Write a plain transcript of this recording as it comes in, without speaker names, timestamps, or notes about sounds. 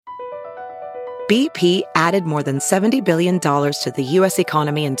BP added more than $70 billion to the U.S.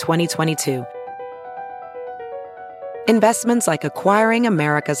 economy in 2022. Investments like acquiring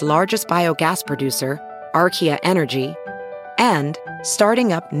America's largest biogas producer, Archaea Energy, and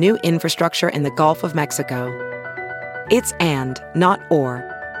starting up new infrastructure in the Gulf of Mexico. It's and, not or.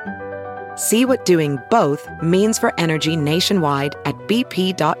 See what doing both means for energy nationwide at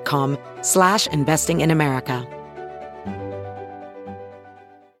bp.com/investing in America.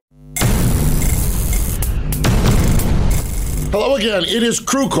 Hello again. It is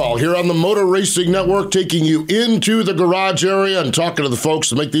Crew Call here on the Motor Racing Network, taking you into the garage area and talking to the folks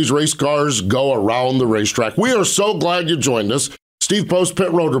that make these race cars go around the racetrack. We are so glad you joined us. Steve Post, pit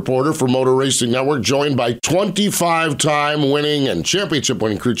road reporter for Motor Racing Network, joined by 25-time winning and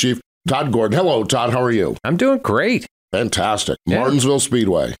championship-winning crew chief Todd Gordon. Hello, Todd. How are you? I'm doing great. Fantastic. Yeah. Martinsville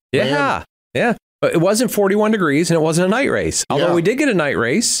Speedway. Yeah. But it wasn't 41 degrees and it wasn't a night race. Although we did get a night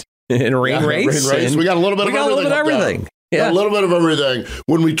race and a rain race. We got a little bit of everything. Yeah. A little bit of everything.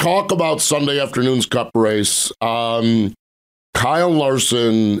 When we talk about Sunday afternoon's Cup race, Kyle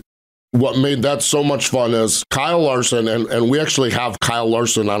Larson, what made that so much fun is Kyle Larson, and we actually have Kyle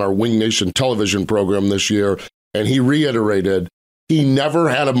Larson on our Wing Nation television program this year, and he reiterated he never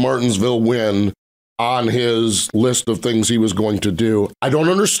had a Martinsville win on his list of things he was going to do. I don't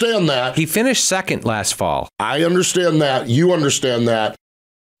understand that. He finished second last fall. I understand that. You understand that.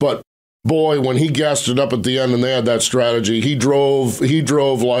 But boy, when he gassed it up at the end and they had that strategy, he drove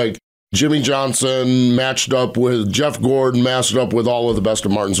like Jimmy Johnson matched up with Jeff Gordon, matched up with all of the best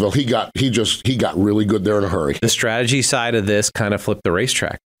of Martinsville. He got really good there in a hurry. The strategy side of this kind of flipped the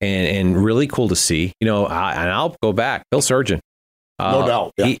racetrack and really cool to see. And I'll go back. Bill Surgeon. No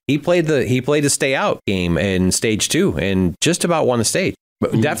doubt. Yeah. He played the stay out game in stage 2 and just about won the stage,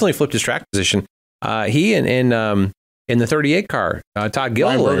 but definitely flipped his track position. He and in the 38 car, Todd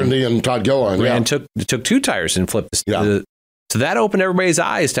Gilliland. Ryan Burgundy and Todd Gilliland. And took 2 tires and flipped so that opened everybody's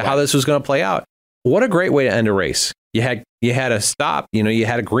eyes to how this was going to play out. What a great way to end a race. You had a stop, you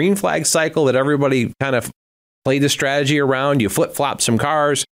had a green flag cycle that everybody kind of played the strategy around. You flip-flopped some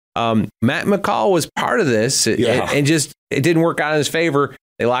cars. Matt McCall was part of this and just it didn't work out in his favor.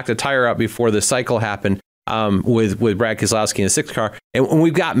 They locked a tire up before the cycle happened with Brad Keselowski in the 6th car. And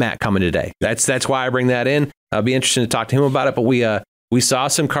we've got Matt coming today. That's why I bring that in. I'll be interested to talk to him about it. But we saw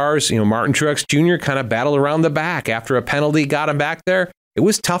some cars, Martin Truex Jr. kind of battle around the back after a penalty got him back there. It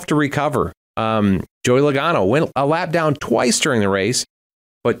was tough to recover. Joey Logano went a lap down twice during the race,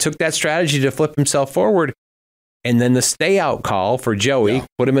 but took that strategy to flip himself forward. And then the stay out call for Joey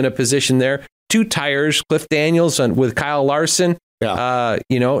put him in a position there. 2 tires, Cliff Daniels with Kyle Larson,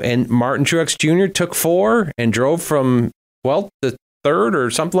 and Martin Truex Jr. took 4 and drove from 12th to 3rd or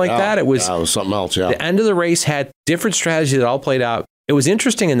something like that. It was something else. Yeah. The end of the race had different strategies that all played out. It was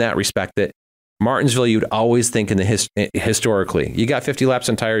interesting in that respect that Martinsville, you'd always think historically, you got 50 laps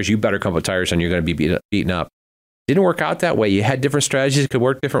on tires, you better come with tires and you're going to be beaten up. Didn't work out that way. You had different strategies that could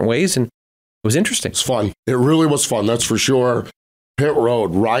work different ways, and it was interesting. It's fun. It really was fun, that's for sure. Pit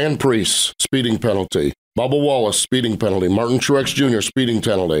road, Ryan Preece, speeding penalty. Bubba Wallace, speeding penalty. Martin Truex Jr., speeding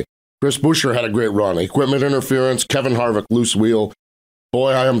penalty. Chris Buescher had a great run. Equipment interference. Kevin Harvick, loose wheel.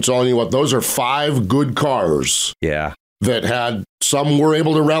 Boy, I am telling you what, those are 5 good cars. Yeah. That had, some were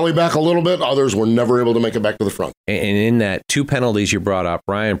able to rally back a little bit. Others were never able to make it back to the front. And in that 2 penalties you brought up,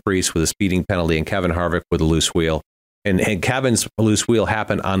 Ryan Preece with a speeding penalty and Kevin Harvick with a loose wheel. And Kevin's loose wheel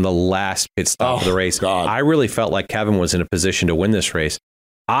happened on the last pit stop of the race. God. I really felt like Kevin was in a position to win this race.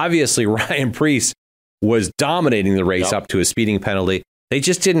 Obviously, Ryan Preece was dominating the race up to a speeding penalty. They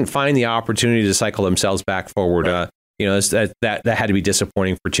just didn't find the opportunity to cycle themselves back forward. Right. That had to be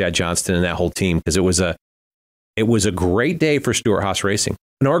disappointing for Chad Johnston and that whole team, because it was a great day for Stewart-Haas Racing,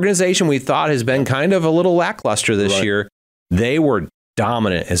 an organization we thought has been kind of a little lackluster this year. They were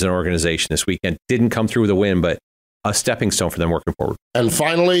dominant as an organization this weekend. Didn't come through with a win, but a stepping stone for them working forward. And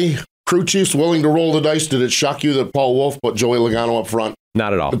finally, crew chiefs willing to roll the dice. Did it shock you that Paul Wolf put Joey Logano up front?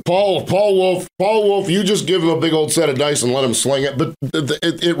 Not at all. Paul Wolf, you just give him a big old set of dice and let him sling it. But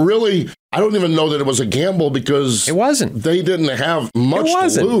it really, I don't even know that it was a gamble, because it wasn't. They didn't have much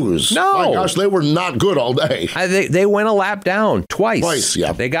to lose. No. My gosh, they were not good all day. They went a lap down twice.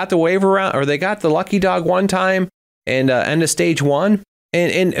 Yeah. They got the waiver round, or they got the lucky dog one time and end of stage 1.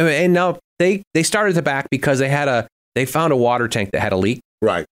 And now they started at the back because they found a water tank that had a leak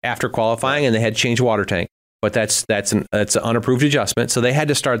after qualifying, and they had to change water tank. But that's an unapproved adjustment, so they had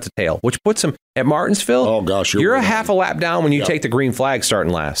to start at the tail, which puts them at Martinsville. Oh gosh, you're a half a lap down when you take the green flag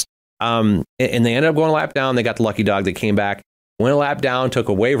starting last. And they ended up going a lap down. They got the lucky dog. They came back, went a lap down, took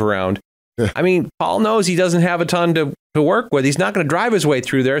a wave around, I mean, Paul knows he doesn't have a ton to work with. He's not going to drive his way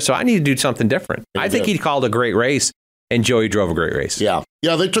through there, so I need to do something different. I think he called a great race, and Joey drove a great race. Yeah,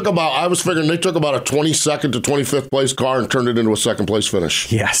 they took about a 22nd to 25th place car and turned it into a second place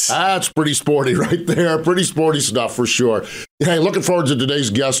finish. Yes. That's pretty sporty right there. Pretty sporty stuff for sure. Hey, looking forward to today's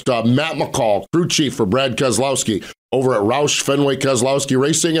guest, Matt McCall, crew chief for Brad Keselowski over at Roush Fenway Keselowski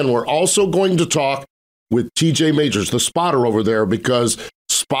Racing. And we're also going to talk with TJ Majors, the spotter over there, because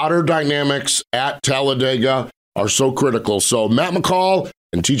spotter dynamics at Talladega are so critical. So Matt McCall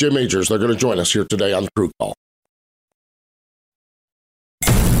and TJ Majors, they're going to join us here today on the Crew Call.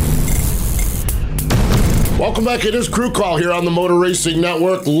 Welcome back. It is Crew Call here on the Motor Racing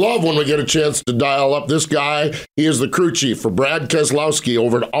Network. Love when we get a chance to dial up this guy. He is the crew chief for Brad Keselowski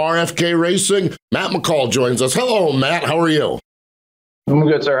over at RFK Racing. Matt McCall joins us. Hello, Matt. How are you? I'm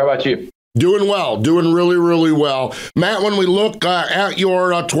good, sir. How about you? Doing well. Doing really, really well. Matt, when we look at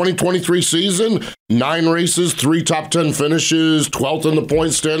your 2023 season, 9 races, 3 top 10 finishes, 12th in the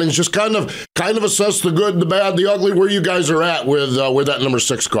point standings, just kind of assess the good, the bad, the ugly, where you guys are at with that number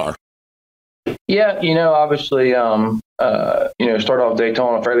 6 car. Yeah, obviously, started off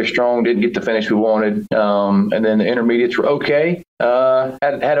Daytona fairly strong, didn't get the finish we wanted. And then the intermediates were okay,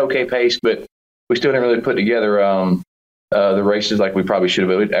 had okay pace, but we still didn't really put together the races like we probably should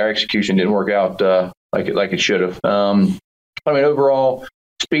have. Our execution didn't work out like it should have. Overall,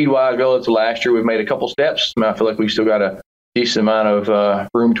 speed-wise, relative to last year, we've made a couple steps. I feel like we still got a decent amount of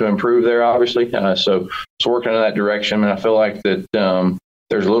room to improve there, obviously. So working in that direction. And I feel like that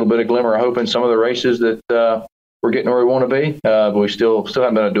there's a little bit of glimmer of hope in some of the races that we're getting where we want to be, but we still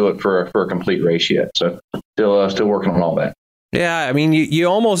haven't been able to do it for a complete race yet. So still working on all that. Yeah, I mean, you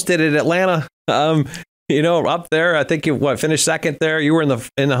almost did it at Atlanta. Up there, I think you finished second there. You were in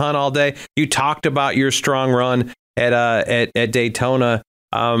the hunt all day. You talked about your strong run at Daytona,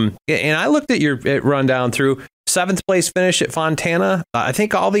 and I looked at your rundown through 7th place finish at Fontana. I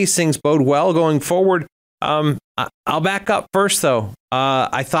think all these things bode well going forward. I'll back up first, though.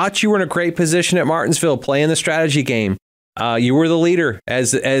 I thought you were in a great position at Martinsville playing the strategy game. You were the leader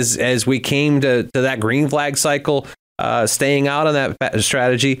as we came to that green flag cycle, staying out on that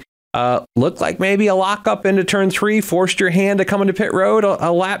strategy. Looked like maybe a lockup into turn 3 forced your hand to come into pit road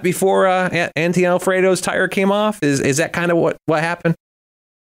a lap before Anthony Alfredo's tire came off. Is that kind of what happened?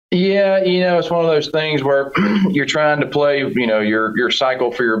 Yeah, it's one of those things where you're trying to play, your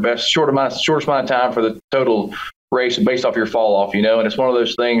cycle for your shortest amount of time for the total race based off your fall off, and it's one of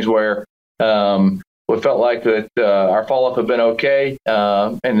those things where we felt like that our fall off had been okay,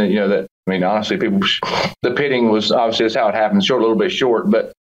 and then honestly, the pitting was obviously that's how it happened, a little bit short,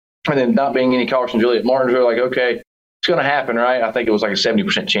 but and then not being any cautions really at Martinsville, like okay, it's going to happen, right? I think it was like a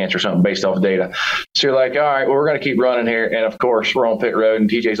 70% chance or something based off data. So you're like, all right, well, we're going to keep running here. And of course, we're on pit road and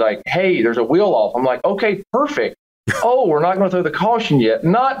TJ's like, hey, there's a wheel off. I'm like, okay, perfect. Oh, we're not going to throw the caution yet.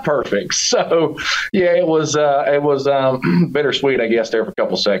 Not perfect. So yeah, it was bittersweet, I guess, there for a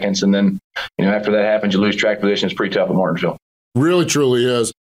couple seconds. And then, after that happens, you lose track position. It's pretty tough at Martinsville. Really, truly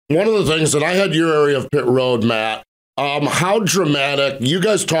is. One of the things that I had your area of pit road, Matt, how dramatic you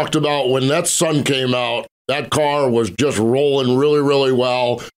guys talked about when that sun came out. That car was just rolling really, really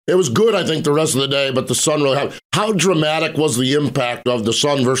well. It was good, I think, the rest of the day, but the sun really happened. How dramatic was the impact of the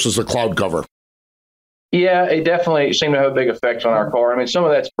sun versus the cloud cover? Yeah, it definitely seemed to have a big effect on our car. I mean, some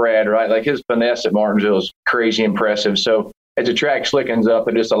of that's Brad, right? Like his finesse at Martinsville is crazy impressive. So as the track slickens up,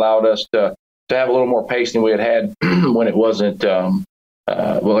 it just allowed us to have a little more pace than we had when it wasn't,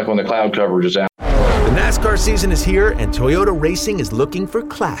 like when the cloud coverage was out. The NASCAR season is here, and Toyota Racing is looking for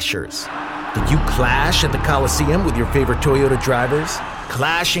clashers. Did you clash at the Coliseum with your favorite Toyota drivers?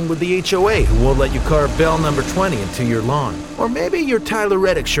 Clashing with the HOA who won't let you carve bell number 20 into your lawn? Or maybe your Tyler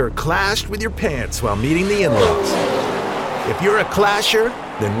Reddick shirt clashed with your pants while meeting the in-laws? If you're a clasher,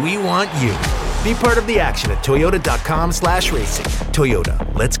 then we want you. Be part of the action at toyota.com/racing.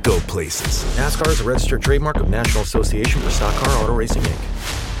 Toyota, let's go places. NASCAR is a registered trademark of National Association for Stock Car Auto Racing, Inc.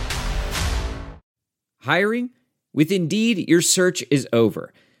 Hiring? With Indeed, your search is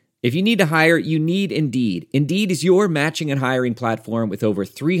over. If you need to hire, you need Indeed. Indeed is your matching and hiring platform with over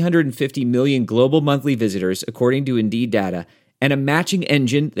 350 million global monthly visitors, according to Indeed data, and a matching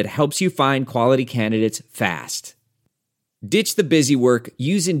engine that helps you find quality candidates fast. Ditch the busy work.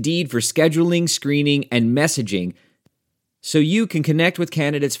 Use Indeed for scheduling, screening, and messaging so you can connect with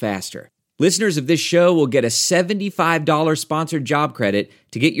candidates faster. Listeners of this show will get a $75 sponsored job credit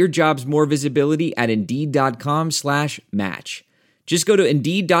to get your jobs more visibility at Indeed.com/match. Just go to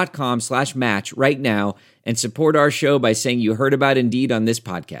Indeed.com/match right now and support our show by saying you heard about Indeed on this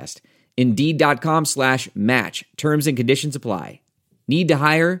podcast. Indeed.com/match. Terms and conditions apply. Need to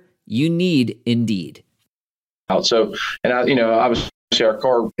hire? you need Indeed. So, and obviously our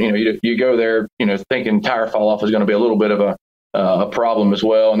car, you go there, thinking tire fall off is going to be a little bit of a problem as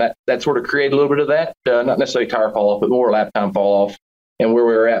well. And that sort of created a little bit of that, not necessarily tire fall off, but more lap time fall off. And where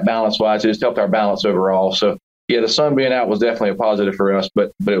we were at balance wise, it just helped our balance overall. So yeah, the sun being out was definitely a positive for us,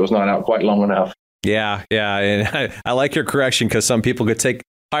 but it was not out quite long enough. Yeah. And I like your correction, because some people could take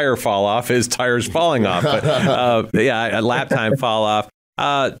tire fall off as tires falling off. But lap time fall off.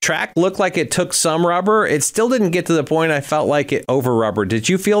 Track looked like it took some rubber. It still didn't get to the point I felt like it over rubber. Did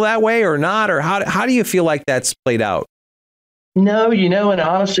you feel that way or not? Or how do you feel like that's played out? No, and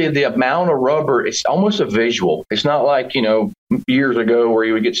honestly, the amount of rubber, it's almost a visual. It's not like, years ago where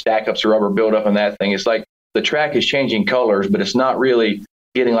you would get stack ups of rubber build up on that thing. It's like the track is changing colors, but it's not really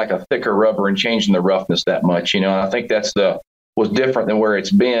getting like a thicker rubber and changing the roughness that much, and I think was different than where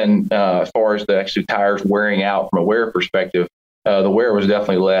it's been as far as the actual tires wearing out from a wear perspective. The wear was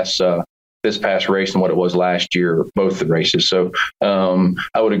definitely less this past race than what it was last year, both the races. So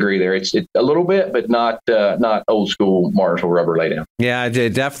I would agree there. It's a little bit, but not old school Martinsville rubber laydown. Yeah,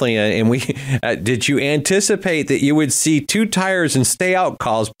 definitely. And we did you anticipate that you would see 2 tires and stay out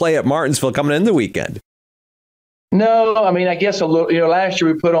calls play at Martinsville coming in the weekend? No, I mean, I guess a little. Last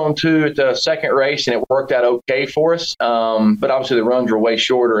year we put on 2 at the second race, and it worked out okay for us. But obviously the runs were way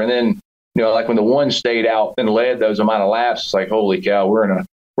shorter, and then like when the one stayed out and led those amount of laps, it's like, holy cow, we're in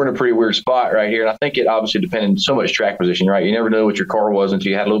a pretty weird spot right here. And I think it obviously depended so much track position, right? You never knew what your car was until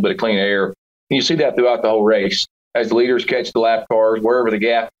you had a little bit of clean air. And you see that throughout the whole race as the leaders catch the lap cars, wherever the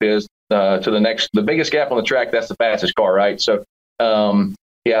gap is to the biggest gap on the track, that's the fastest car, right? So,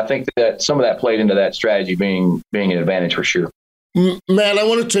 I think that some of that played into that strategy being an advantage for sure. Man, I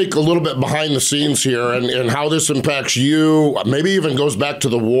want to take a little bit behind the scenes here and how this impacts you, maybe even goes back to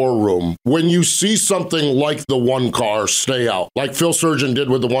the war room. When you see something like the one car stay out, like Phil Surgeon did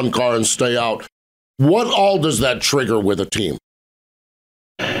with the one car and stay out, what all does that trigger with a team?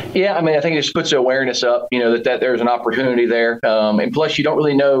 Yeah, I mean, I think it just puts the awareness up, that there's an opportunity there. And plus, you don't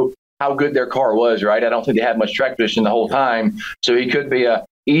really know how good their car was, right? I don't think they had much track position the whole time. So he could be a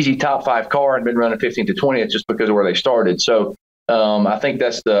easy top 5 car and been running 15 to 20th just because of where they started. So I think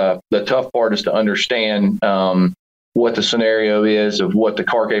that's the tough part, is to understand what the scenario is of what the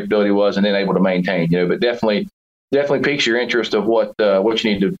car capability was and then able to maintain, but definitely piques your interest of what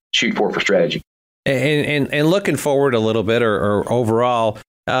you need to shoot for strategy. And looking forward a little bit or overall,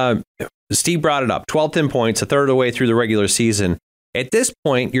 Steve brought it up, 12th in points, a third of the way through the regular season. At this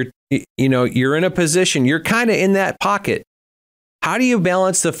point, you're in a position, you're kind of in that pocket. How do you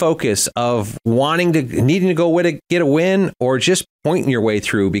balance the focus of needing to go get a win, or just pointing your way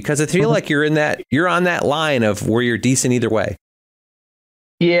through? Because I feel like you're on that line of where you're decent either way.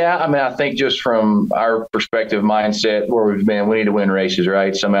 Yeah, I mean, I think just from our perspective, mindset, where we've been, we need to win races,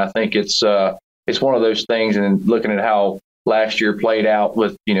 right? So I mean, I think it's one of those things. And looking at how last year played out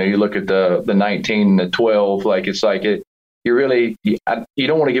with, you look at the 19 and the 12, like it's like it. You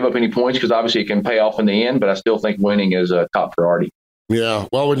don't want to give up any points, because obviously it can pay off in the end, but I still think winning is a top priority. Yeah,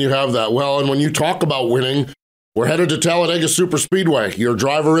 well, when you have that, and when you talk about winning, we're headed to Talladega Superspeedway. Your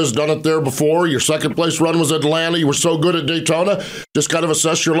driver has done it there before. Your second place run was Atlanta. You were so good at Daytona. Just kind of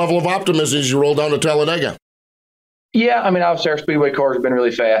assess your level of optimism as you roll down to Talladega. Yeah, I mean, obviously our speedway cars have been really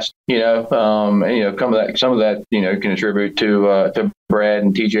fast, and some of that, can attribute to Brad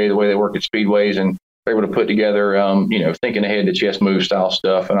and TJ, the way they work at speedways, and they're able to put together, thinking ahead to chess move style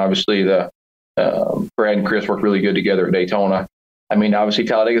stuff. And obviously the Brad and Chris work really good together at Daytona. I mean, obviously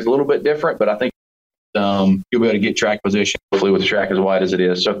Talladega is a little bit different, but I think you'll be able to get track position, hopefully with the track as wide as it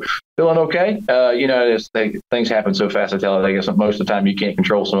is. So feeling okay. Things happen so fast at Talladega. So most of the time you can't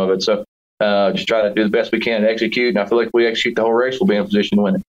control some of it. So just try to do the best we can to execute. And I feel like if we execute the whole race, we'll be in a position to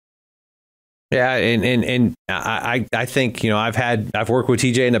win it. Yeah, and I think I've worked with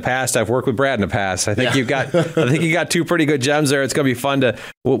TJ in the past. I've worked with Brad in the past. I think you got 2 pretty good gems there. It's going to be fun to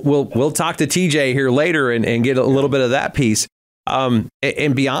we'll talk to TJ here later and get a little bit of that piece. And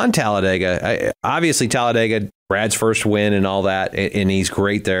beyond Talladega, obviously Talladega, Brad's first win and all that, and he's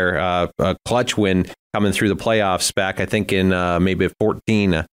great there. A clutch win coming through the playoffs back, I think in maybe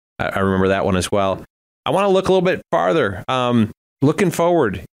 14. I remember that one as well. I want to look a little bit farther. Looking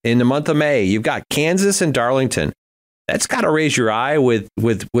forward in the month of May, you've got Kansas and Darlington. That's got to raise your eye with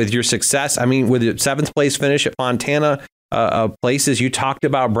your success. I mean, with the 7th place finish at Fontana, places you talked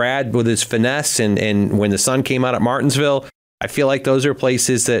about Brad with his finesse, and when the sun came out at Martinsville, I feel like those are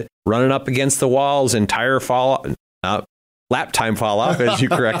places that running up against the walls and lap time fall off, as you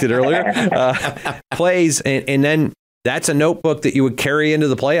corrected earlier, plays, and then that's a notebook that you would carry into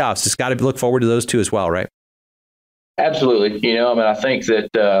the playoffs. It's got to look forward to those 2 as well, right? Absolutely. I think that,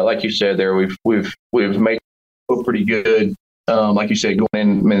 like you said there, we've made it pretty good. Like you said,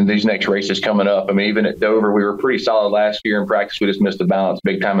 going in these next races coming up. Even at Dover, we were pretty solid last year in practice. We just missed the balance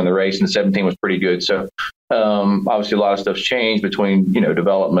big time in the race, and 17 was pretty good. So obviously, a lot of stuff's changed between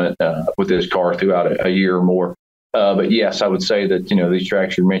development with this car throughout a year or more. But yes, I would say that these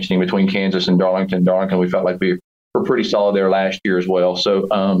tracks you're mentioning between Kansas and Darlington, we felt like we were pretty solid there last year as well. So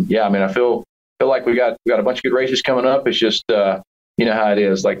I feel like we got a bunch of good races coming up. It's just how it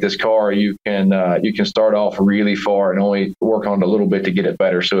is. Like this car, you can start off really far and only work on it a little bit to get it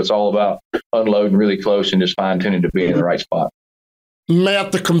better. So it's all about unloading really close and just fine tuning to be in the right spot.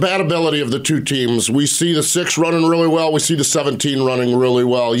 Matt, the compatibility of the two teams. We see the 6 running really well. We see the 17 running really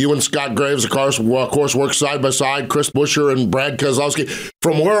well. You and Scott Graves, of course, work side by side. Chris Buescher and Brad Keselowski.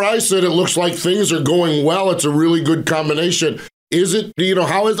 From where I sit, it looks like things are going well. It's a really good combination. Is it,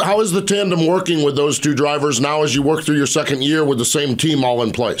 how is the tandem working with those two drivers now as you work through your second year with the same team all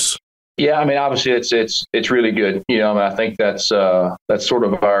in place? Yeah, obviously it's really good. I think that's sort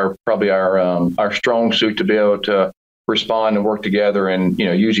of our strong suit, to be able to respond and work together and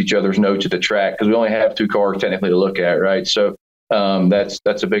use each other's notes at the track, because we only have 2 cars technically to look at, right? So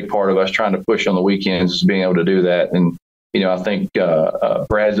that's a big part of us trying to push on the weekends, is being able to do that. And I think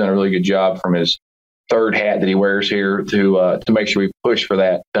Brad's done a really good job from his third hat that he wears here to make sure we push for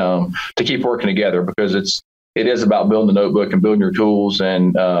that, to keep working together, because it is about building the notebook and building your tools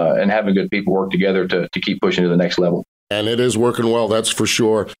and having good people work together to keep pushing to the next level. And it is working well, that's for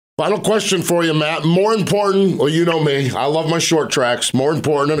sure. Final question for you, Matt. More important, well, you know me, I love my short tracks. More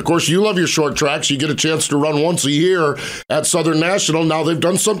important, and of course you love your short tracks. You get a chance to run once a year at Southern National. Now they've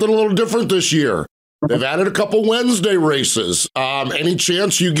done something a little different this year. They've added a couple Wednesday races. Any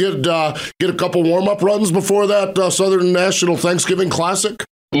chance you get a couple warm-up runs before that Southern National Thanksgiving Classic?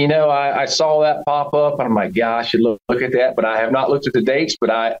 I saw that pop up, and I'm like, gosh, look at that. But I have not looked at the dates, but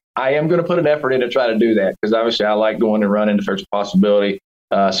I am going to put an effort in to try to do that, because obviously I like going and running if there's a possibility.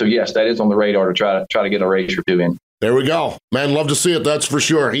 So yes, that is on the radar to try to get a race or 2 in. There we go. Man, love to see it, that's for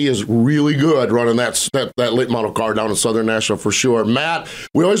sure. He is really good running that late model car down at Southern National for sure. Matt,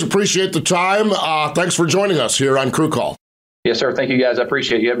 we always appreciate the time. Thanks for joining us here on Crew Call. Yes, sir. Thank you, guys. I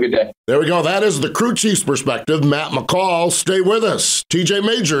appreciate it. You have a good day. There we go. That is the crew chief's perspective. Matt McCall, stay with us. TJ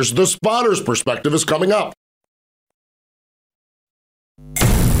Majors, the spotter's perspective, is coming up.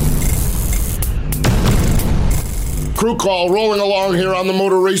 Crew Call rolling along here on the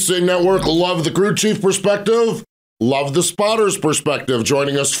Motor Racing Network. Love the crew chief perspective. Love the spotter's perspective.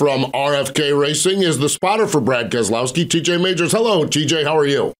 Joining us from RFK Racing is the spotter for Brad Keselowski, TJ Majors. Hello, TJ. How are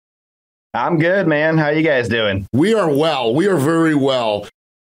you? I'm good, man. How you guys doing? We are well. We are very well.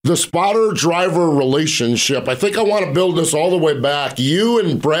 The spotter-driver relationship, I think I want to build this all the way back. You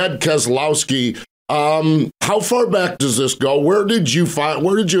and Brad Keselowski, how far back does this go? Where did you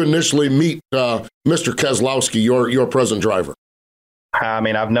initially meet Mr. Keselowski, your present driver?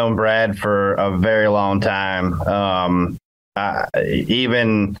 I've known Brad for a very long time.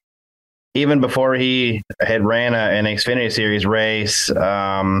 Even before he had ran an Xfinity Series race,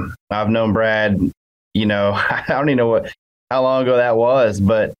 I've known Brad, I don't even know how long ago that was,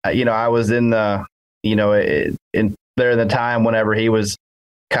 but, I was in the time whenever he was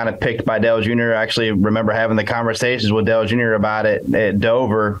kind of picked by Dale Jr. I actually remember having the conversations with Dale Jr. about it at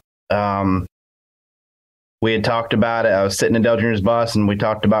Dover. We had talked about it. I was sitting in Dale Jr.'s bus, and we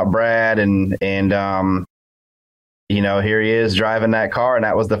talked about Brad, and here he is driving that car. And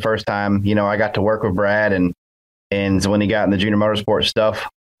that was the first time, I got to work with Brad. And when he got in the junior motorsport stuff,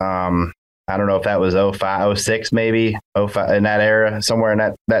 I don't know if that was 05, 06, maybe 05, in that era, somewhere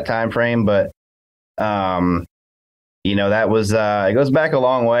in that time frame. But, that was, it goes back a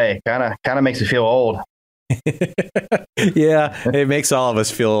long way. Kind of makes me feel old. Yeah, it makes all of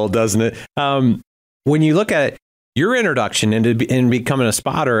us feel old, doesn't it? When you look at your introduction into becoming a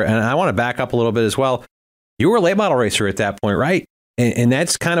spotter, and I want to back up a little bit as well, you were a late model racer at that point, right? And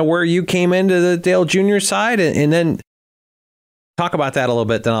that's kind of where you came into the Dale Jr. side. And then talk about that a little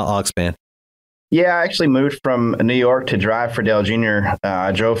bit, then I'll expand. Yeah, I actually moved from New York to drive for Dale Jr.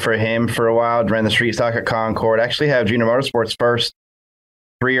 I drove for him for a while, ran the street stock at Concord. Actually have Junior Motorsports' first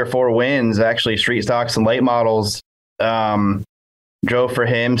 3 or 4 wins, actually street stocks and late models. Drove for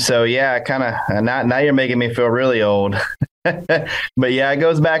him. So yeah, kind of now you're making me feel really old. But yeah, it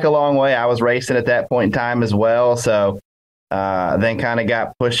goes back a long way. I was racing at that point in time as well. So then kind of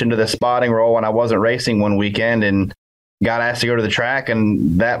got pushed into the spotting role when I wasn't racing one weekend and got asked to go to the track.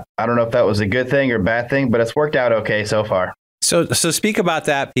 And that, I don't know if that was a good thing or bad thing, but it's worked out okay so far. So speak about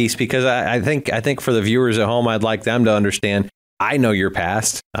that piece, because I think for the viewers at home, I'd like them to understand. I know your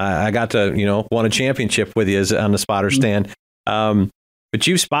past. I got to, won a championship with you on the spotter stand. But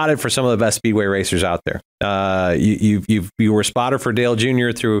you've spotted for some of the best speedway racers out there. You were spotter for Dale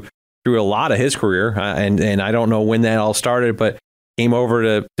Jr. through a lot of his career, and I don't know when that all started, but came over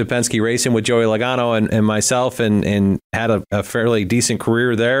to Penske Racing with Joey Logano and myself, and had a fairly decent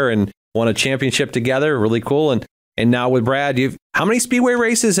career there, and won a championship together. Really cool. And now with Brad, how many speedway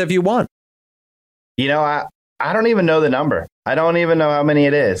races have you won? I don't even know the number. I don't even know how many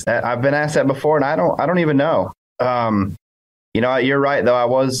it is. I've been asked that before, and I don't even know. You're right, though. I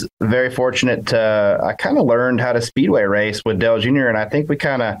was very fortunate I kind of learned how to speedway race with Dale Jr. And I think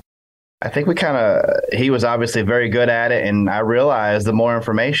he was obviously very good at it. And I realized the more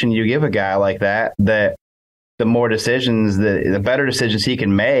information you give a guy like that the more decisions, the better decisions he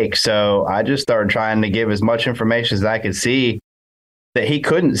can make. So I just started trying to give as much information as I could see that he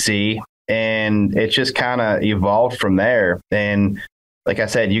couldn't see. And it just kind of evolved from there. And like I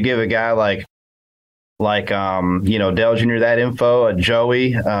said, you give a guy like Dale Jr. that info,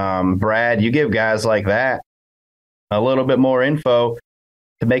 Joey, Brad, you give guys like that a little bit more info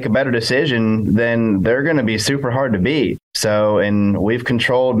to make a better decision, then they're going to be super hard to beat. So, and we've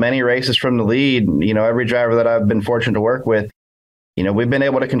controlled many races from the lead. Every driver that I've been fortunate to work with, we've been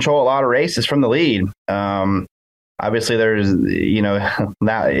able to control a lot of races from the lead. Obviously, there's,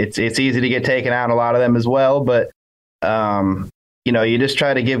 now it's easy to get taken out in a lot of them as well. But, you just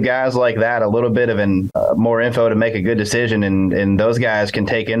try to give guys like that a little bit of more info to make a good decision. And those guys can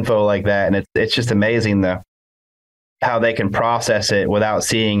take info like that. And it's just amazing how they can process it without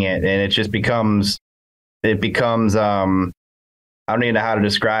seeing it. And it just becomes, I don't even know how to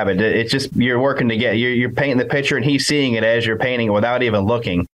describe it. It's just, you're working together. You're painting the picture and he's seeing it as you're painting it without even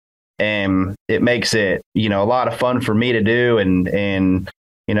looking. And it makes it, a lot of fun for me to do. And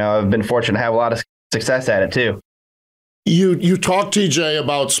I've been fortunate to have a lot of success at it too. You talked, TJ,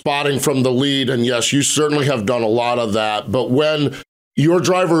 about spotting from the lead, and yes, you certainly have done a lot of that. But when your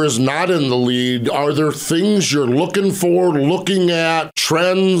driver is not in the lead, are there things you're looking for, looking at,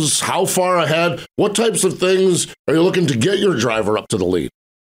 trends, how far ahead? What types of things are you looking to get your driver up to the lead?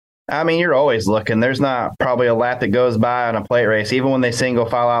 I mean, you're always looking. There's not probably a lap that goes by on a plate race. Even when they single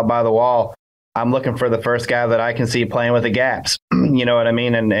file out by the wall, I'm looking for the first guy that I can see playing with the gaps. You know what I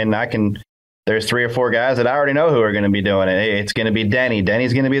mean? And there's 3 or 4 guys that I already know who are going to be doing it. It's going to be Denny.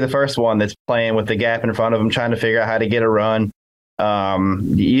 Denny's going to be the first one that's playing with the gap in front of him, trying to figure out how to get a run.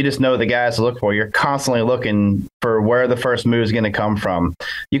 You just know the guys to look for. You're constantly looking for where the first move is going to come from.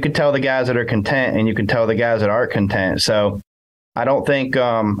 You can tell the guys that are content, and you can tell the guys that aren't content. So I don't think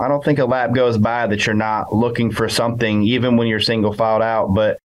a lap goes by that you're not looking for something, even when you're single filed out.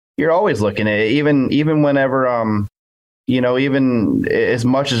 But you're always looking at it, even whenever even as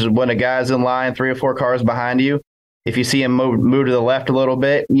much as when a guy's in line 3 or 4 cars behind you, if you see him move to the left a little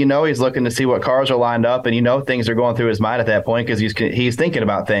bit, he's looking to see what cars are lined up, and things are going through his mind at that point because he's thinking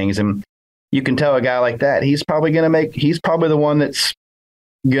about things. And you can tell a guy like that, he's probably the one that's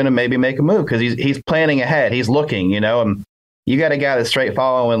going to maybe make a move because he's planning ahead. He's looking, and you got a guy that's straight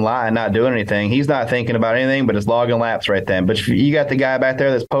following line, not doing anything. He's not thinking about anything, but it's logging laps right then. But you got the guy back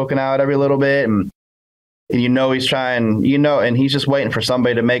there that's poking out every little bit, and he's trying, and he's just waiting for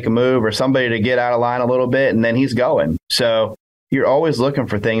somebody to make a move or somebody to get out of line a little bit, and then he's going. So you're always looking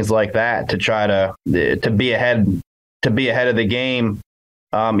for things like that to try to be ahead of the game.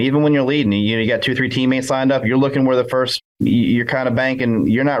 Even when you're leading, you got 2, 3 teammates lined up. You're looking where you're kind of banking.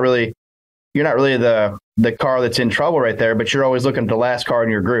 You're not really the car that's in trouble right there, but you're always looking at the last car in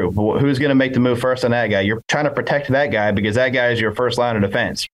your group. Who's going to make the move first on that guy? You're trying to protect that guy because that guy is your first line of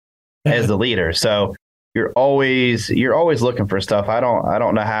defense as the leader. So you're always looking for stuff. I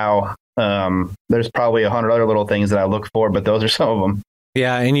don't know how. There's probably 100 other little things that I look for, but those are some of them.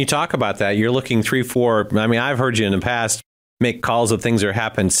 Yeah, and you talk about that. You're looking 3, 4. I mean, I've heard you in the past make calls of things that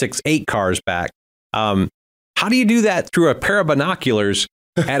happened 6, 8 cars back. How do you do that through a pair of binoculars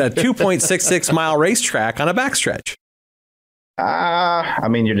at a 2.66 mile racetrack on a backstretch? I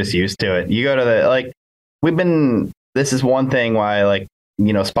mean, you're just used to it. You go to this is one thing why,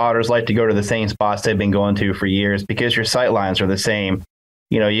 spotters like to go to the same spots they've been going to for years because your sight lines are the same.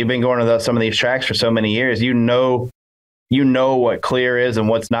 You've been going to some of these tracks for so many years. You know what clear is and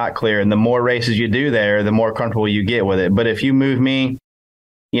what's not clear. And the more races you do there, the more comfortable you get with it. But if you move me,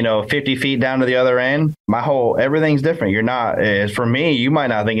 50 feet down to the other end, everything's different. You're not, for me, you might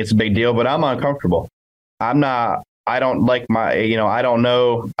not think it's a big deal, but I'm uncomfortable. I don't like I don't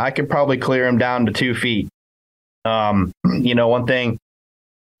know. I could probably clear him down to 2 feet. One thing,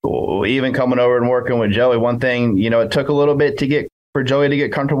 even coming over and working with Joey, one thing, it took a little bit to get for Joey to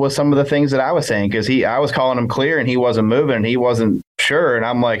get comfortable with some of the things that I was saying, because I was calling him clear and he wasn't moving and he wasn't sure. And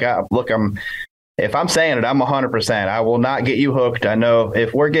I'm like, look, if I'm saying it, I'm 100%. I will not get you hooked. I know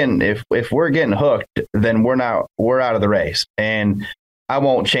if we're getting hooked, then we're out of the race, and I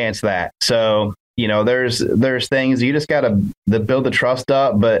won't chance that. So, there's things you just got to build the trust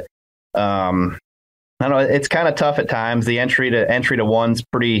up. But I don't know, it's kind of tough at times. The entry to one's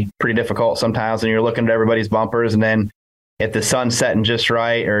pretty difficult sometimes, and you're looking at everybody's bumpers, and then if the sun's setting just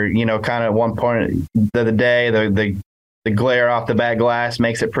right, or kind of at one point of the day, the glare off the back glass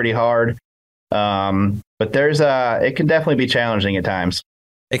makes it pretty hard. But it can definitely be challenging at times.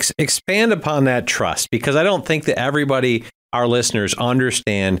 Expand upon that trust, because I don't think that everybody, our listeners,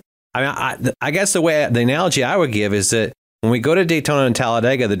 understand. I guess the analogy I would give is that when we go to Daytona and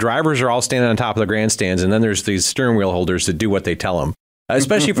Talladega, the drivers are all standing on top of the grandstands, and then there's these steering wheel holders that do what they tell them,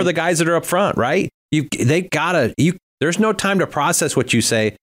 especially for the guys that are up front, right? There's no time to process what you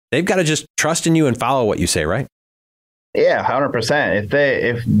say. They've got to just trust in you and follow what you say, right? Yeah, 100%.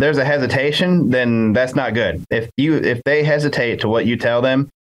 If there's a hesitation, then that's not good. If they hesitate to what you tell them,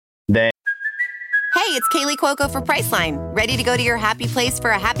 then. Hey, it's Kaylee Cuoco for Priceline. Ready to go to your happy place for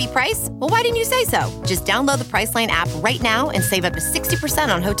a happy price? Well, why didn't you say so? Just download the Priceline app right now and save up to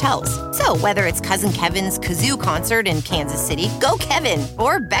 60% on hotels. So whether it's Cousin Kevin's Kazoo Concert in Kansas City, go Kevin,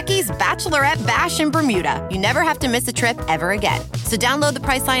 or Becky's Bachelorette Bash in Bermuda, you never have to miss a trip ever again. So download the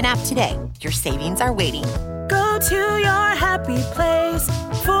Priceline app today. Your savings are waiting. Go to your happy place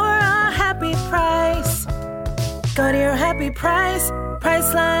for a happy price. Go to your happy price,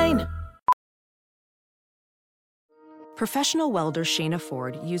 Priceline. Professional welder Shayna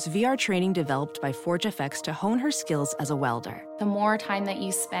Ford used VR training developed by ForgeFX to hone her skills as a welder. The more time that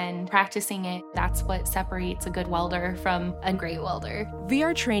you spend practicing it, that's what separates a good welder from a great welder.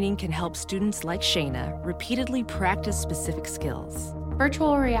 VR training can help students like Shayna repeatedly practice specific skills.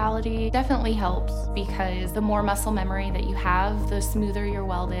 Virtual reality definitely helps, because the more muscle memory that you have, the smoother your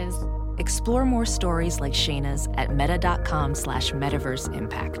weld is. Explore more stories like Shayna's at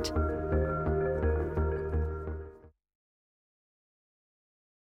meta.com/metaverseimpact.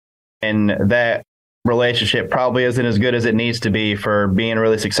 And that relationship probably isn't as good as it needs to be for being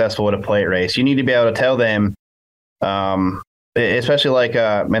really successful at a plate race. You need to be able to tell them, especially like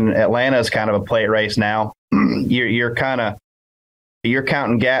Atlanta is kind of a plate race now. You're counting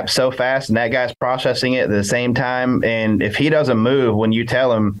gaps so fast, and that guy's processing it at the same time. And if he doesn't move when you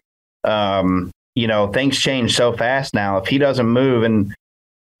tell him, things change so fast now. If he doesn't move, and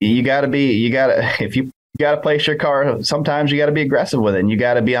if you got to place your car, sometimes you got to be aggressive with it, and you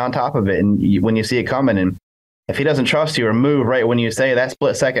got to be on top of it. And when you see it coming, and if he doesn't trust you or move right when you say, that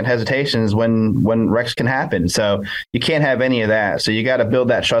split second hesitation is when wrecks can happen. So you can't have any of that. So you got to build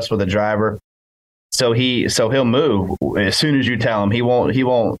that trust with the driver. So he'll move as soon as you tell him. He won't,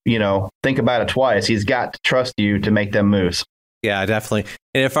 think about it twice. He's got to trust you to make them moves. Yeah, definitely.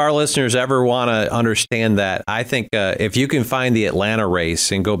 And if our listeners ever want to understand that, I think if you can find the Atlanta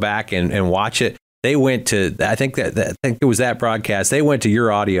race and go back and watch it, they went to, I think it was that broadcast. They went to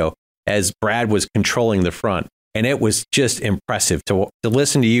your audio as Brad was controlling the front. And it was just impressive to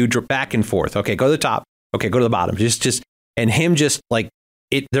listen to you back and forth. Okay, go to the top. Okay, go to the bottom. And him just like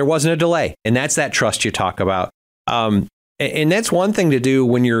it. There wasn't a delay. And that's that trust you talk about. And that's one thing to do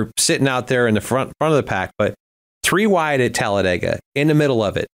when you're sitting out there in the front of the pack. But 3 wide at Talladega, in the middle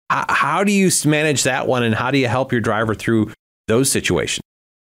of it. How do you manage that one, and how do you help your driver through those situations?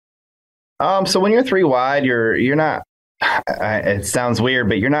 So when you're 3 wide, you're not. It sounds weird,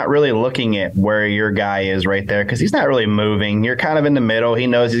 but you're not really looking at where your guy is right there, because he's not really moving. You're kind of in the middle. He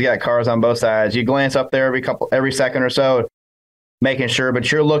knows he's got cars on both sides. You glance up there every second or so, making sure.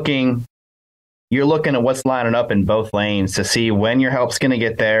 But you're looking at what's lining up in both lanes to see when your help's going to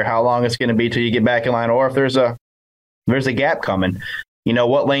get there, how long it's going to be till you get back in line, or if there's a gap coming.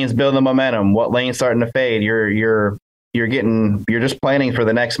 What lane's building momentum, what lane's starting to fade. You're just planning for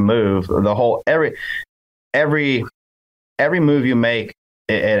the next move. The whole every move you make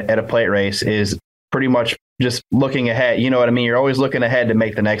at a plate race is pretty much just looking ahead. You know what I mean? You're always looking ahead to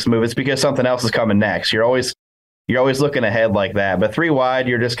make the next move. It's because something else is coming next. You're always looking ahead like that. But 3 wide,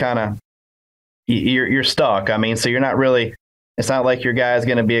 you're just kind of you're stuck. I mean, so you're not really. It's not like your guy's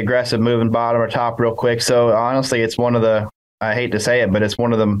going to be aggressive moving bottom or top real quick. So honestly, it's one of the. I hate to say it, but it's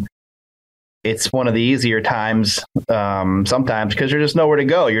one of them. It's one of the easier times sometimes, because you're just nowhere to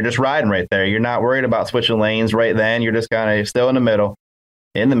go. You're just riding right there. You're not worried about switching lanes right then. You're just kind of still in the middle.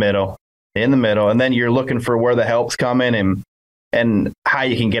 And then you're looking for where the help's coming and how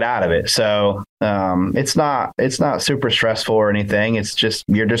you can get out of it. So it's not super stressful or anything. It's just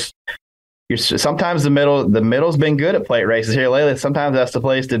you're sometimes the middle's been good at plate races here lately. Sometimes that's the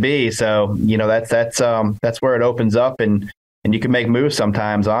place to be. So, that's where it opens up and you can make moves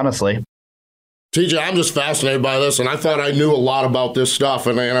sometimes, honestly. TJ, I'm just fascinated by this, and I thought I knew a lot about this stuff.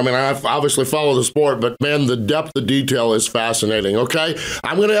 And I mean, I obviously follow the sport, but man, the depth of detail is fascinating. Okay,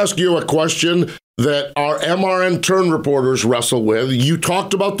 I'm going to ask you a question that our MRN turn reporters wrestle with. You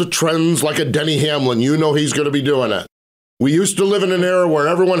talked about the trends like a Denny Hamlin. You know he's going to be doing it. We used to live in an era where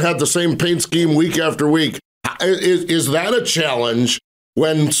everyone had the same paint scheme week after week. Is that a challenge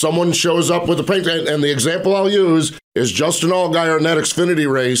when someone shows up with a paint? And the example I'll use is Justin Allgaier in that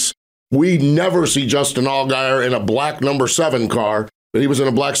Xfinity race. We never see Justin Allgaier in a black number 7 car, but he was in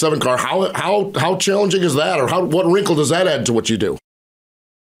a black 7 car. How challenging is that, or what wrinkle does that add to what you do?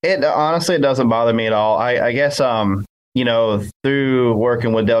 It honestly, it doesn't bother me at all. I guess through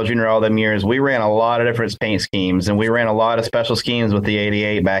working with Dale Jr. all them years, we ran a lot of different paint schemes, and we ran a lot of special schemes with the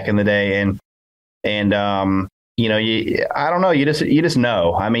 88 back in the day. And I don't know. You just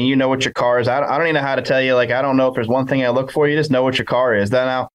know. I mean, you know what your car is. I don't even know how to tell you. Like, I don't know if there's one thing I look for. You just know what your car is.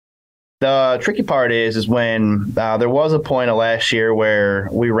 Now, the tricky part is when there was a point of last year where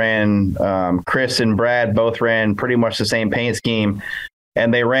we ran, Chris and Brad both ran pretty much the same paint scheme,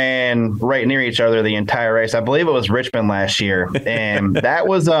 and they ran right near each other the entire race. I believe it was Richmond last year, and that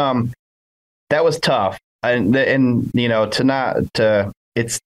was tough.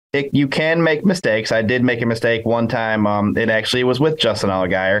 You can make mistakes. I did make a mistake one time. It actually was with Justin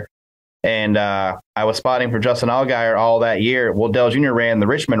Allgaier. And I was spotting for Justin Allgaier all that year. Well, Dale Jr. ran the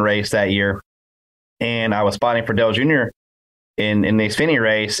Richmond race that year, and I was spotting for Dale Jr. in the Xfinity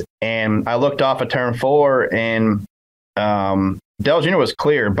race. And I looked off at turn 4, and Dale Jr. was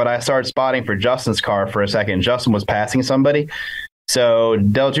clear, but I started spotting for Justin's car for a second. Justin was passing somebody. So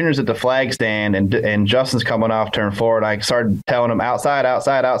Dale Jr.'s at the flag stand, and Justin's coming off turn 4, and I started telling him outside,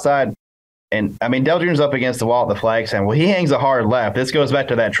 outside, outside. And I mean, Dale Jr.'s up against the wall at the flag stand. Well, he hangs a hard left. This goes back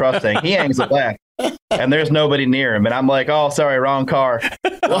to that trust thing. He hangs a left, and there's nobody near him. And I'm like, oh, sorry, wrong car.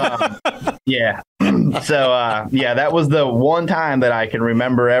 Yeah. So, that was the one time that I can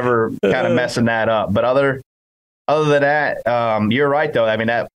remember ever kind of messing that up. But other than that, you're right, though. I mean,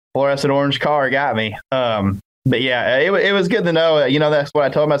 that fluorescent orange car got me. But yeah, it was good to know. That's what I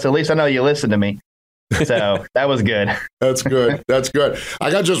told him. I said, at least I know you listen to me. So that was good. That's good. That's good.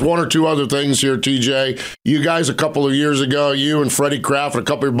 I got just one or two other things here, TJ. You guys, a couple of years ago, you and Freddie Kraft and a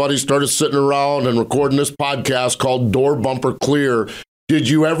couple of your buddies started sitting around and recording this podcast called Door Bumper Clear. Did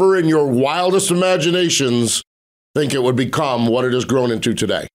you ever, in your wildest imaginations, think it would become what it has grown into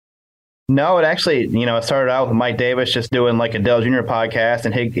today? No, it actually, it started out with Mike Davis just doing like a Dale Jr. podcast,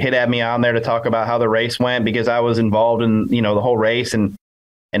 and he'd had me on there to talk about how the race went because I was involved in, the whole race and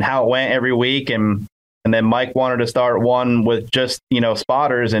how it went every week. And then Mike wanted to start one with just,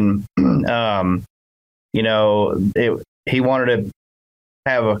 spotters, and, he wanted to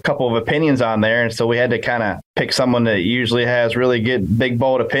have a couple of opinions on there. And so we had to kind of pick someone that usually has really good, big,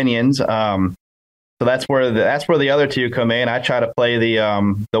 bold opinions. So that's where the other two come in. I try to play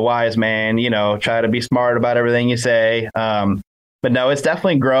the wise man, try to be smart about everything you say. But no, it's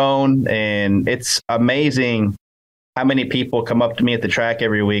definitely grown, and it's amazing how many people come up to me at the track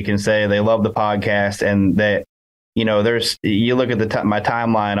every week and say they love the podcast, and that, you look at my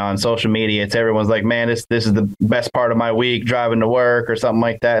timeline on social media, everyone's like, man, this is the best part of my week, driving to work or something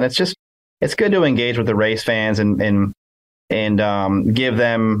like that. And it's good to engage with the race fans and give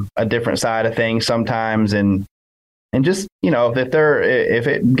them a different side of things sometimes. And just, if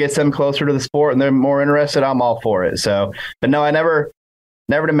it gets them closer to the sport and they're more interested, I'm all for it. So, but no, I never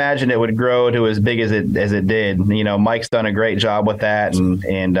imagined it would grow to as big as it did. Mike's done a great job with that,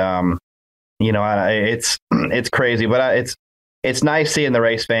 and it's crazy, but it's nice seeing the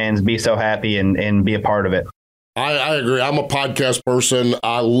race fans be so happy and be a part of it. I agree. I'm a podcast person.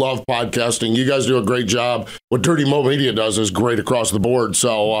 I love podcasting. You guys do a great job. What Dirty Mo Media does is great across the board.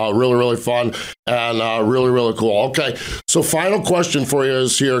 So really, really fun and really, really cool. Okay. So final question for you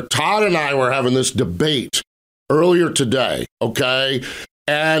is here. Todd and I were having this debate earlier today. Okay.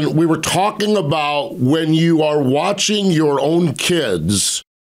 And we were talking about when you are watching your own kids,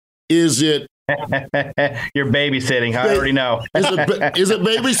 is it you're babysitting? I already know. Is it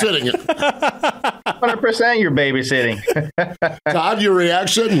babysitting? 100% you're babysitting. Todd, your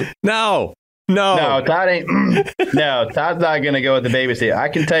reaction? No, Todd ain't. No, Todd's not going to go with the babysitter. I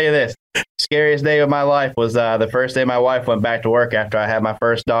can tell you this. Scariest day of my life was the first day my wife went back to work after I had my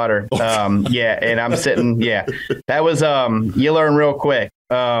first daughter. And I'm sitting. Yeah, that was you learn real quick.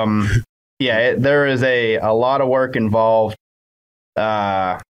 There is a lot of work involved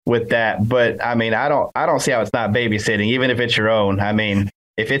with that, but I mean, I don't see how it's not babysitting, even if it's your own. I mean,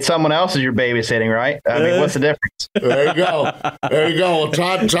 If it's someone else's you're babysitting, right? I mean, what's the difference? There you go. There you go. Well,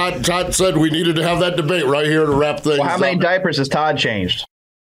 Todd said we needed to have that debate right here to wrap things up. Well, how many diapers has Todd changed?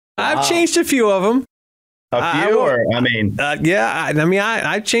 I've changed a few of them. A few, I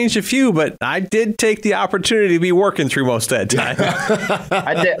changed a few, but I did take the opportunity to be working through most of that time.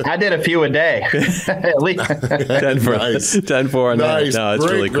 I did a few a day, at least. 10-4 on nice. that. No, it's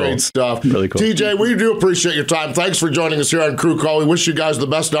great, really cool. Great stuff. Really cool. TJ, we do appreciate your time. Thanks for joining us here on Crew Call. We wish you guys the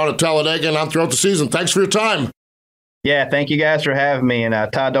best down at Talladega and on throughout the season. Thanks for your time. Yeah, thank you guys for having me. And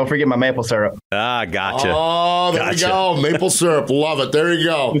Todd, don't forget my maple syrup. Gotcha. Oh, there we go. Maple syrup. Love it. There you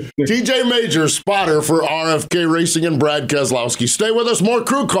go. TJ Majors, spotter for RFK Racing, and Brad Keselowski. Stay with us. More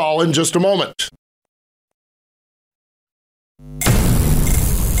Crew Call in just a moment.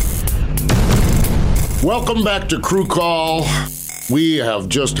 Welcome back to Crew Call. We have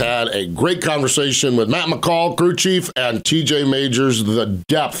just had a great conversation with Matt McCall, crew chief, and TJ Majors. The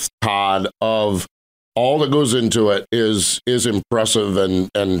depth, Todd, of all that goes into it is impressive, and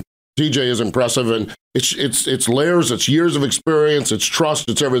TJ is impressive, and it's layers, it's years of experience, it's trust,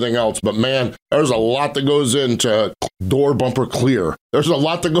 it's everything else. But man, there's a lot that goes into door bumper clear. There's a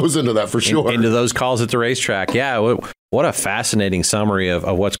lot that goes into that for sure. Into those calls at the racetrack. Yeah, what a fascinating summary of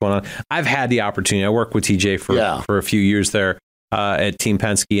what's going on. I've had the opportunity. I worked with TJ for a few years there at Team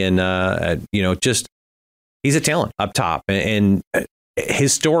Penske, and just he's a talent up top, and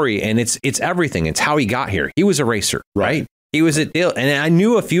his story, and it's everything. It's how he got here. He was a racer, right? He was at Dale, and I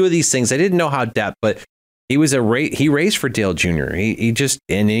knew a few of these things. I didn't know how depth, but he was he raced for Dale Jr.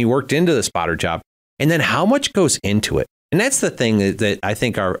 He worked into the spotter job, and then how much goes into it. And that's the thing that I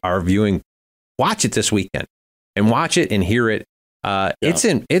think our viewing, watch it this weekend, and watch it and hear it.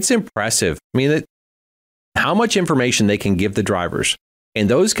 It's impressive. I mean, how much information they can give the drivers, and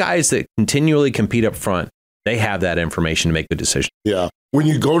those guys that continually compete up front. They have that information to make the decision. Yeah. When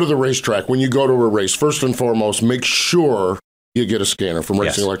you go to the racetrack, when you go to a race, first and foremost, make sure you get a scanner from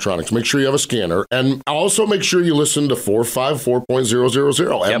Racing Electronics. Make sure you have a scanner. And also make sure you listen to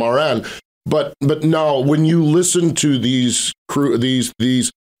 454.000 MRN. But no, when you listen to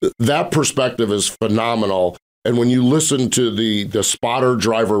that perspective is phenomenal. And when you listen to the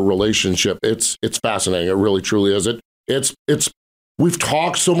spotter-driver relationship, it's fascinating. It really, truly is. We've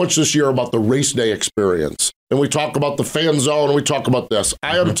talked so much this year about the race day experience, and we talk about the fan zone, and we talk about this.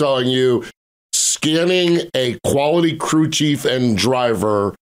 I am telling you, scanning a quality crew chief and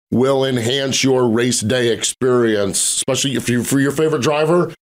driver will enhance your race day experience, especially for your favorite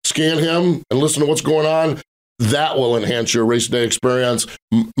driver. Scan him and listen to what's going on. That will enhance your race day experience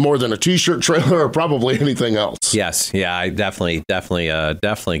more than a T-shirt trailer or probably anything else. Yes. Yeah, I definitely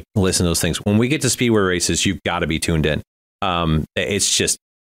listen to those things. When we get to speedway races, you've got to be tuned in. It's just,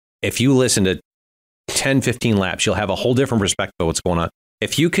 if you listen to 10, 15 laps, you'll have a whole different perspective of what's going on.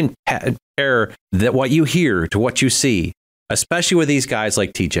 If you can compare what you hear to what you see, especially with these guys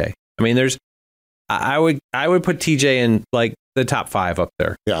like TJ. I mean, I would put TJ in like the top 5 up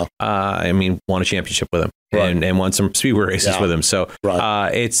there. Yeah. Won a championship with him and won some speedway races with him. So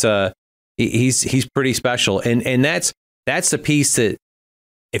he's pretty special. And that's the piece that,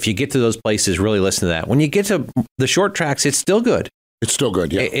 if you get to those places, really listen to that. When you get to the short tracks, it's still good. It's still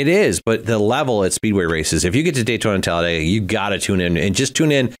good, yeah. It is, but the level at speedway races, if you get to Daytona and Talladega, you got to tune in and just tune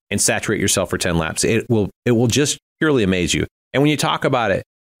in and saturate yourself for 10 laps. It will just purely amaze you. And when you talk about it,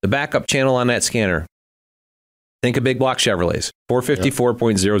 the backup channel on that scanner, think of big block Chevrolets,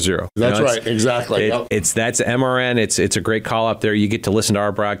 454.00. That's right, exactly. That's MRN. It's a great call up there. You get to listen to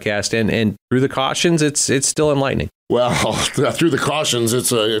our broadcast, and through the cautions, it's still enlightening. Well, through the cautions,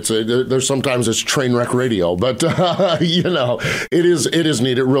 there's sometimes it's train wreck radio, but it is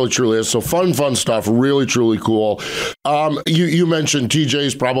neat. It really truly is. So fun stuff. Really truly cool. You mentioned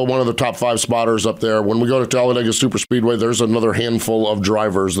TJ's probably one of the top 5 spotters up there. When we go to Talladega Superspeedway, there's another handful of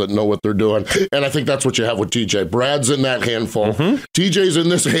drivers that know what they're doing, and I think that's what you have with TJ. Brad's in that handful. Mm-hmm. TJ's in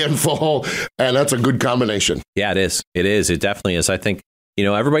this handful, and that's a good combination. Yeah, it is. It definitely is. I think.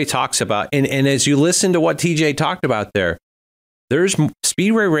 Everybody talks about, and as you listen to what TJ talked about there's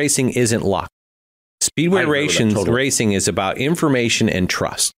speedway racing isn't luck. Speedway racing is about information and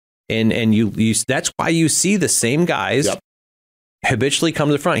trust. And you that's why you see the same guys habitually come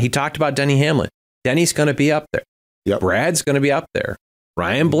to the front. He talked about Denny Hamlin. Denny's going to be up there. Yep. Brad's going to be up there.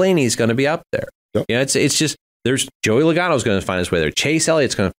 Ryan Blaney's going to be up there. Yep. It's just, there's Joey Logano's going to find his way there. Chase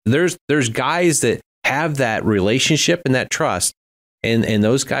Elliott's going to, there's guys that have that relationship and that trust. And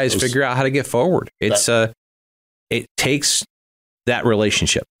those guys figure out how to get forward. It takes that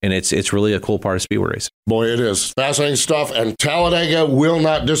relationship, and it's really a cool part of speedway racing. Boy, it is fascinating stuff. And Talladega will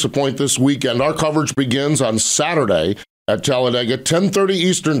not disappoint this weekend. Our coverage begins on Saturday at Talladega. 10:30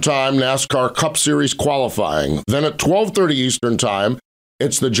 Eastern Time, NASCAR Cup Series qualifying. Then at 12:30 Eastern Time,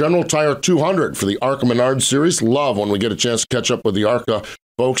 it's the General Tire 200 for the ARCA Menard Series. Love when we get a chance to catch up with the ARCA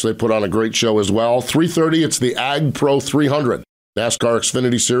folks. They put on a great show as well. 3:30, it's the Ag Pro 300. NASCAR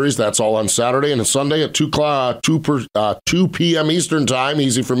Xfinity Series, that's all on Saturday. And Sunday at 2 p.m. Eastern Time,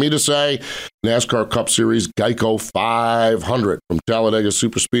 easy for me to say, NASCAR Cup Series Geico 500 from Talladega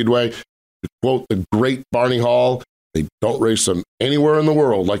Superspeedway. To quote the great Barney Hall, they don't race them anywhere in the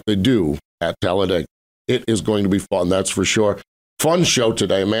world like they do at Talladega. It is going to be fun, that's for sure. Fun show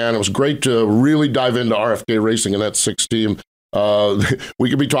today, man. It was great to really dive into RFK Racing and that 6 team. We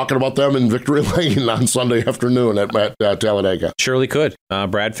could be talking about them in Victory Lane on Sunday afternoon at Talladega. Surely could.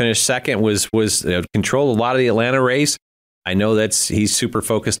 Brad finished second, was controlled a lot of the Atlanta race. I know he's super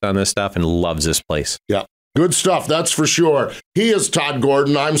focused on this stuff and loves this place. Yeah, good stuff, that's for sure. He is Todd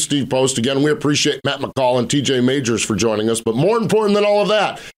Gordon. I'm Steve Post. Again, we appreciate Matt McCall and TJ Majors for joining us. But more important than all of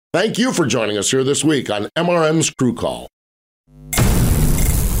that, thank you for joining us here this week on MRN's Crew Call.